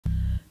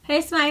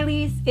Hey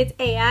Smileys, it's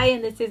AI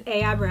and this is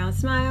AI Brown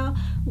Smile.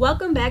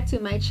 Welcome back to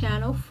my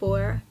channel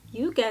for,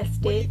 you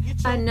guessed it,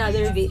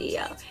 another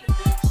video.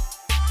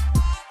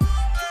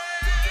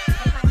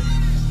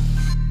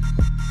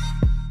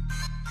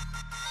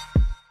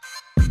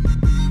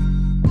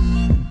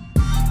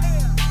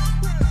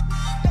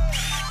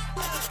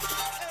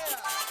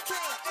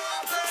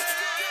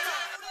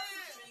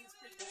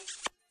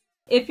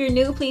 If you're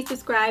new, please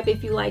subscribe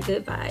if you like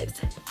good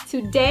vibes.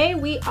 Today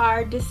we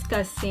are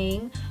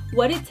discussing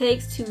what it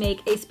takes to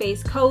make a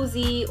space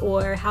cozy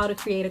or how to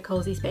create a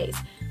cozy space.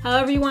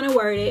 However you want to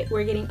word it,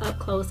 we're getting up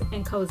close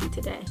and cozy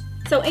today.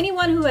 So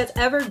anyone who has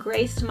ever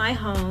graced my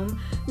home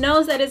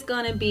knows that it's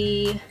gonna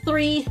be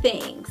three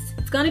things.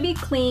 It's gonna be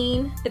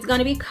clean, it's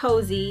gonna be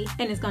cozy,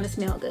 and it's gonna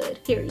smell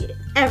good, period.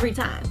 Every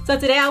time. So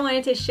today I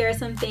wanted to share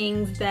some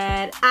things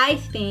that I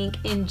think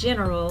in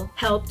general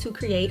help to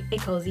create a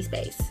cozy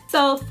space.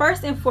 So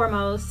first and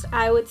foremost,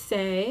 I would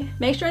say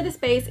make sure the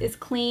space is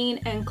clean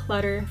and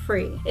clutter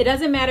free. It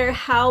doesn't matter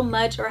how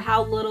much or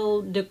how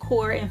little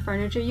decor and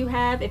furniture you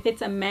have. If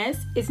it's a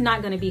mess, it's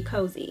not gonna be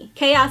cozy.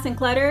 Chaos and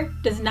clutter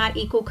does not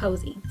equal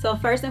cozy. So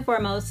first and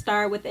foremost,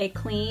 start with a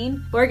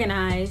clean,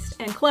 organized,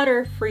 and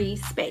clutter-free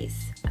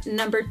space.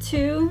 Number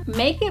two,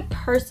 make it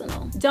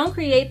personal. Don't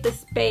create the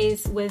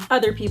space with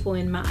other people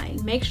in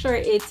mind. Make sure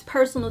it's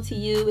personal to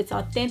you, it's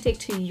authentic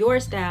to your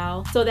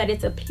style so that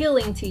it's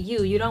appealing to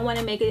you. You don't want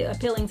to make it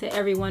appealing to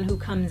everyone who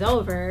comes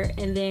over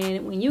and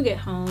then when you get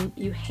home,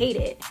 you hate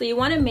it. So you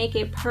want to make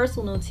it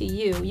personal to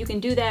you. You can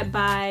do that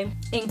by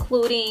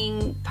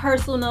including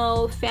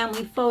personal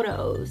family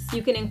photos.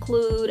 You can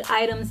include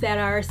items that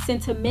are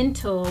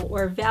sentimental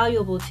or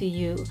valuable to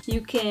you.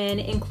 You can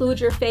include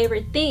your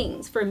favorite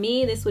things. For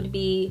me, this would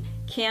be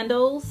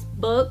candles,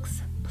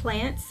 books,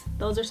 plants.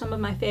 Those are some of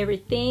my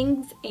favorite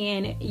things,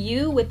 and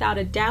you without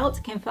a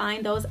doubt can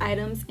find those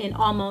items in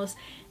almost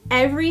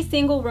every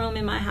single room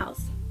in my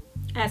house.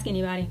 Ask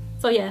anybody.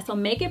 So yeah, so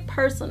make it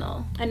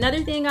personal.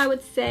 Another thing I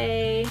would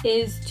say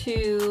is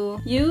to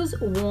use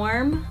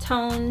warm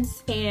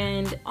tones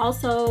and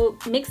also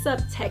mix up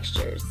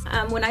textures.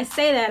 When I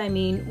say that, I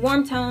mean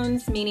warm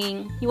tones,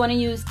 meaning you want to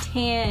use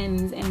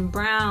tans and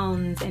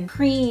browns and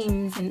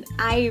creams and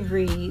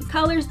ivories,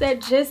 colors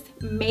that just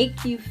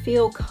make you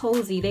feel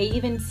cozy. They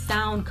even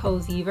sound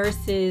cozy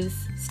versus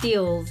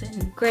steels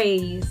and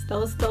grays.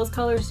 Those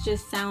colors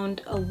just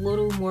sound a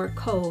little more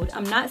cold.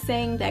 I'm not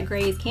saying that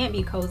grays can't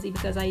be cozy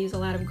because I use a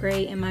lot of gray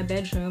in my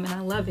bedroom and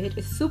I love it.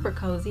 It's super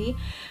cozy.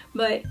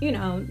 But you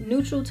know,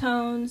 neutral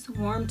tones,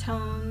 warm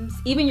tones,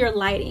 even your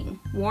lighting,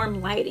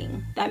 warm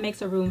lighting, that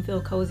makes a room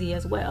feel cozy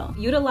as well.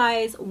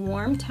 Utilize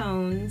warm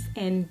tones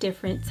and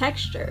different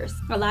textures.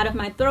 A lot of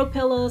my throw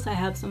pillows, I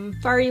have some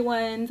furry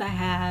ones, I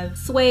have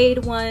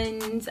suede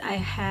ones, I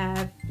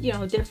have, you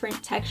know,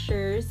 different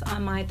textures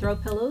on my throw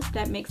pillows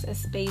that makes a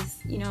space,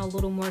 you know, a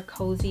little more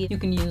cozy. You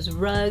can use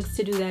rugs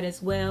to do that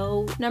as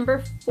well.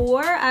 Number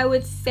four, I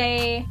would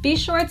say be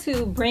sure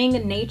to bring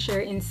nature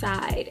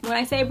inside. When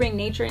I say bring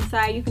nature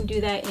inside, you can do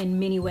that in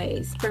many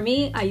ways. For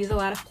me, I use a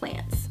lot of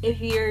plants.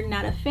 If you're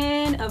not a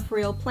fan of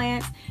real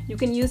plants, you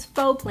can use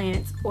faux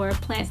plants or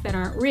plants that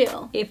aren't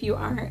real. If you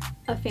aren't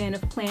a fan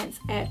of plants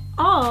at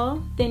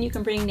all, then you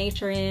can bring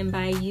nature in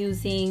by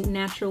using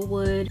natural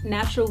wood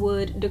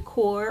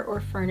decor or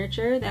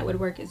furniture. That would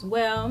work as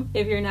well.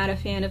 If you're not a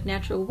fan of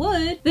natural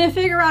wood, then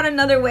figure out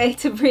another way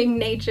to bring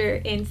nature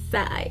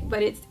inside.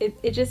 But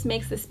it just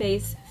makes the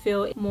space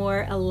feel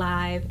more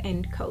alive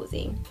and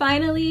cozy.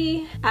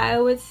 Finally, I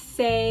would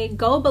say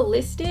go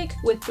ballistic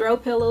with throw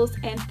pillows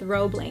and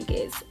throw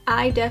blankets.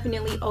 I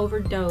definitely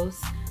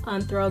overdose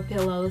on throw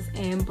pillows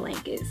and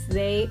blankets.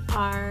 They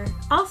are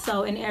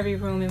also in every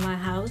room in my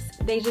house.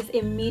 They just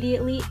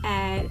immediately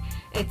add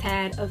a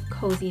tad of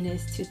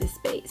coziness to the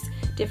space.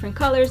 Different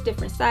colors,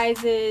 different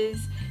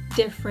sizes,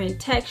 different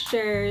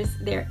textures,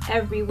 they're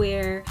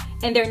everywhere,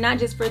 and they're not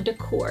just for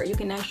decor. You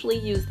can actually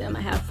use them.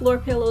 I have floor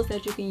pillows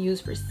that you can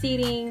use for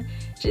seating.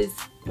 Just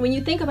when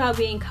you think about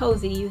being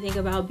cozy, you think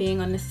about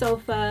being on the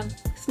sofa,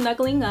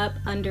 snuggling up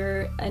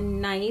under a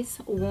nice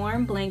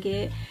warm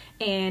blanket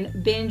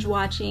and binge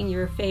watching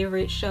your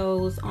favorite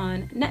shows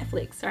on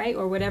Netflix, right?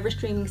 Or whatever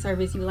streaming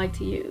service you like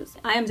to use.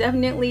 I am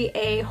definitely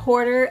a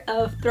hoarder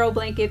of throw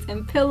blankets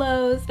and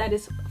pillows. That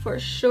is for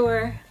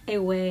sure a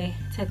way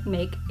to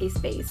make a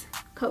space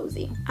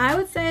cozy. I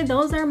would say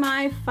those are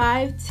my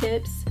 5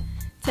 tips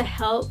to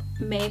help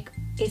make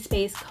a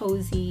space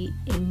cozy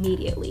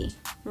immediately,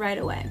 right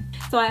away.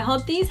 So I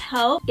hope these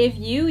help. If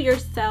you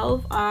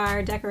yourself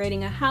are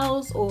decorating a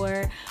house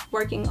or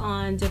working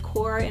on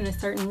decor in a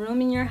certain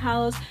room in your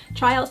house,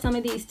 try out some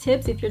of these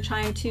tips if you're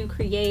trying to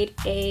create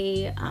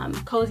a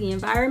cozy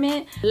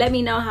environment. Let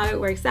me know how it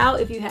works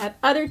out. If you have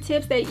other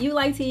tips that you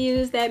like to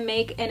use that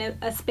make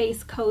a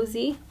space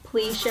cozy,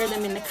 please share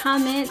them in the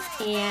comments,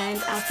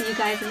 and I'll see you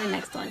guys in the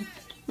next one.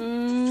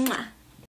 Mwah.